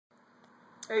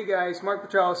Hey guys,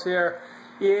 Mark Battis here.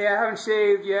 Yeah, I haven't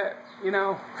shaved yet, you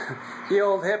know, the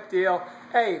old hip deal.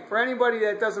 Hey, for anybody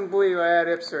that doesn't believe I had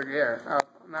hip surgery here, I'm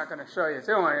not going to show you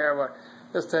too much here, but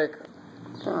just take,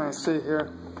 let's see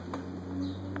here.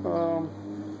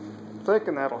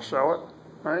 Thinking that'll show it,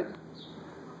 right?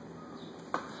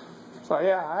 So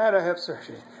yeah, I had a hip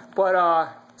surgery. But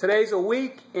today's a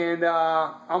week, and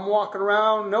I'm walking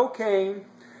around, no cane.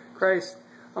 Christ,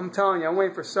 I'm telling you, I'm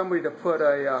waiting for somebody to put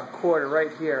a quarter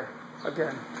right here.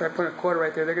 Again, try putting a quarter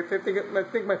right there. I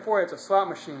think my forehead's a slot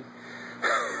machine.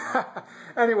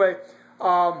 Anyway,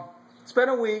 it's been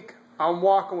a week. I'm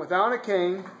walking without a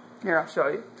cane. Here, I'll show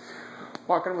you.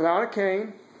 Walking without a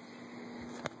cane.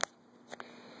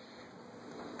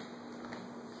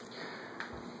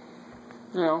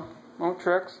 You know, no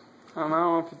tricks. I don't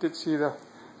know if you did see the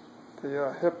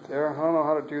hip there. I don't know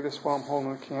how to do this while I'm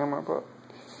holding the camera, but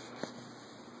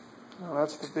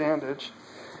that's the bandage.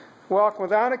 Walking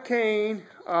without a cane,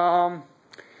 and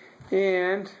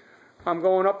I'm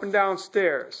going up and down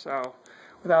stairs, so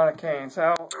without a cane.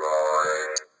 So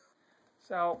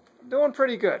doing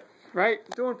pretty good, right?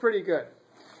 Doing pretty good.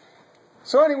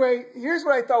 So anyway, here's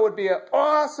what I thought would be an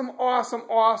awesome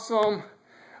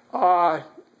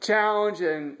challenge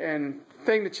and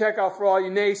thing to check out for all you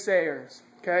naysayers.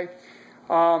 Okay,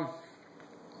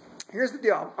 here's the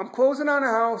deal. I'm closing on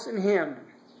a house in Hamden.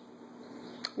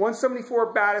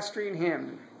 174 Battis Street in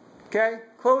Hamden. Okay?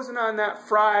 Closing on that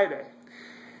Friday.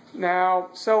 Now,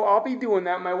 so I'll be doing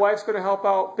that. My wife's going to help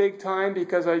out big time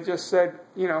because I just said,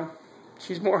 you know,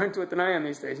 she's more into it than I am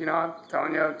these days. You know, I'm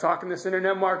telling you, I'm talking this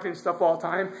internet marketing stuff all the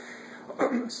time.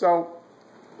 So,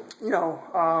 you know,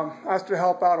 asked her to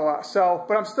help out a lot. So,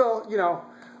 but I'm still, you know,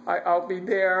 I'll be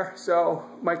there. So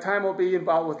my time will be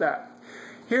involved with that.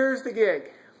 Here's the gig.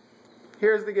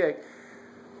 Here's the gig.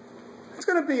 It's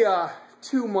going to be a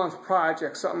 2-month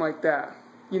project, something like that,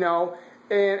 you know.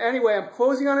 And anyway, I'm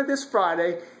closing on it this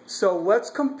Friday, so let's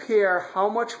compare how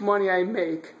much money I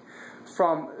make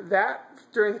from that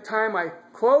during the time I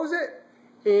close it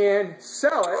and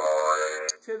sell it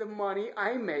to the money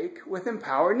I make with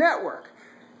Empower Network.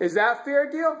 Is that a fair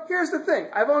deal? Here's the thing.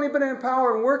 I've only been in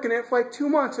Empower and working it for like 2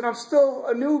 months, and I'm still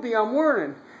a newbie. I'm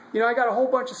learning. You know, I got a whole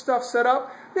bunch of stuff set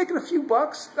up, making a few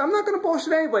bucks. I'm not going to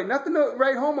bullshit anybody. Nothing to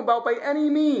write home about by any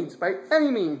means. By any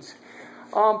means.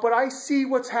 But I see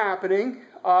what's happening,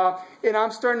 and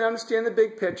I'm starting to understand the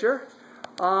big picture.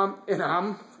 And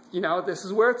I'm, you know, this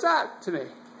is where it's at to me.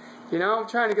 You know, I'm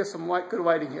trying to get some good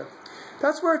lighting here.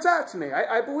 That's where it's at to me.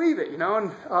 I believe it, you know.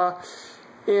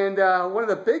 And one of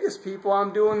the biggest people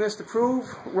I'm doing this to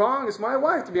prove wrong is my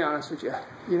wife, to be honest with you.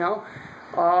 You know.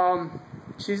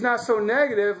 She's not so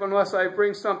negative unless I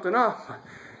bring something up.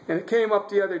 And it came up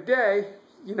the other day,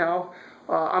 you know,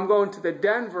 I'm going to the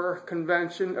Denver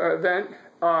convention or event.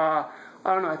 I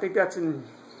don't know, I think that's in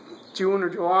June or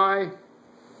July.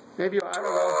 Maybe, I don't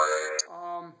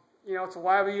know. You know, it's a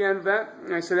live event.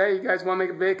 And I said, hey, you guys want to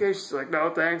make a vacation? She's like, no,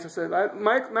 thanks. I said,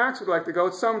 Max would like to go.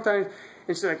 It's summertime.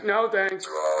 And she's like, no, thanks. I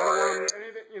don't want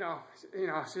anything, you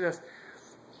know, she just,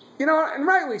 you know, and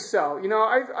rightly so. You know,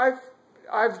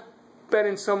 I've been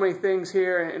in so many things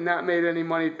here and not made any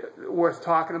money worth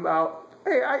talking about.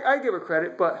 Hey, I give her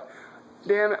credit, but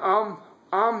damn it,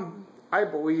 I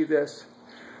believe this.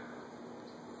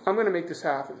 I'm going to make this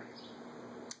happen.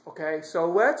 Okay, so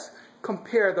let's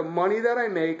compare the money that I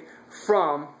make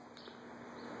from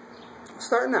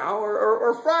starting now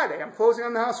or Friday. I'm closing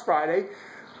on the house Friday.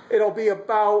 It'll be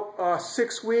about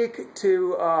 6-week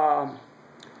to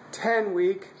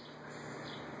 10-week.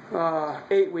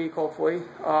 8-week, hopefully,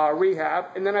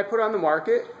 rehab, and then I put it on the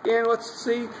market, and let's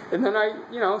see, and then I,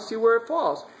 you know, see where it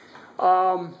falls.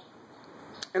 And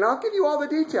I'll give you all the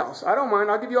details. I don't mind.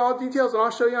 I'll give you all the details, and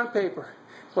I'll show you on paper.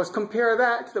 Let's compare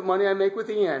that to the money I make with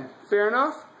the yen. Fair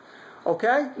enough?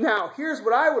 Okay? Now, here's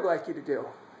what I would like you to do.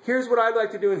 Here's what I'd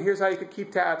like to do, and here's how you could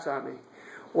keep tabs on me.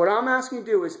 What I'm asking you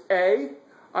to do is, A,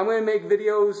 I'm going to make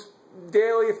videos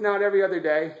daily, if not every other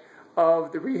day,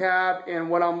 of the rehab and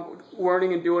what I'm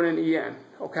learning and doing in EN,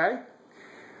 okay?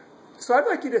 So I'd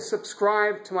like you to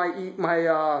subscribe to my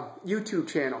YouTube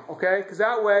channel, okay? Because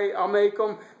that way I'll make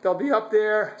them, they'll be up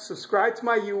there. Subscribe to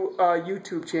my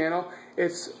YouTube channel.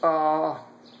 It's M.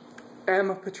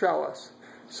 Petrellis.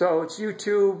 So it's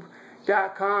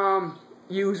youtube.com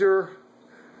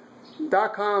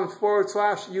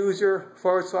user.com/user/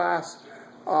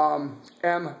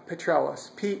 M.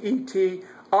 Petrellis. P-E-T-R-E-L-I-S.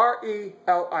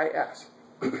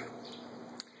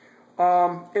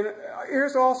 And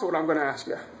here's also what I'm going to ask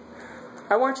you.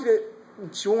 I want you to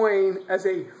join as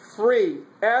a free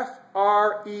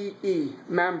F-R-E-E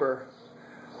member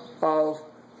of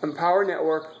Empower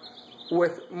Network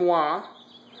with moi,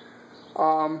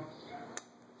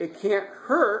 It can't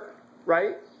hurt,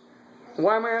 right?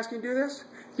 Why am I asking you to do this?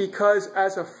 Because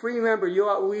as a free member, you'll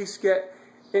at least get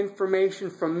information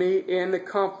from me and the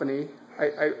company.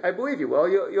 I believe you will.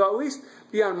 You'll at least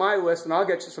be on my list, and I'll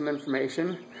get you some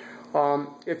information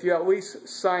if you at least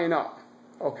sign up,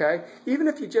 okay? Even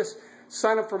if you just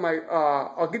sign up for my,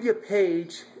 I'll give you a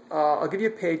page.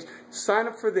 Sign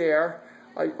up for there.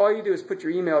 All you do is put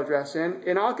your email address in,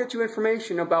 and I'll get you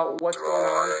information about what's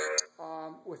going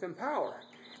on with Empower.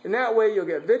 And that way you'll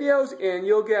get videos, and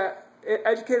you'll get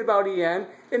educated about EN.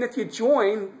 And if you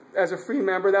join as a free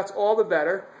member, that's all the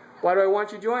better. Why do I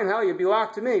want you to join? Hell, you'll be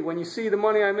locked to me. When you see the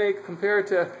money I make compared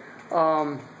to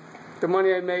the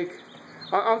money I make,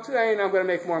 I'm saying I'm going to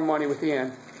make more money with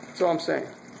EN. That's all I'm saying.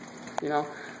 You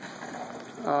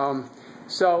know?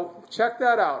 So check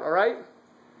that out, all right?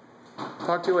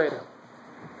 Talk to you later.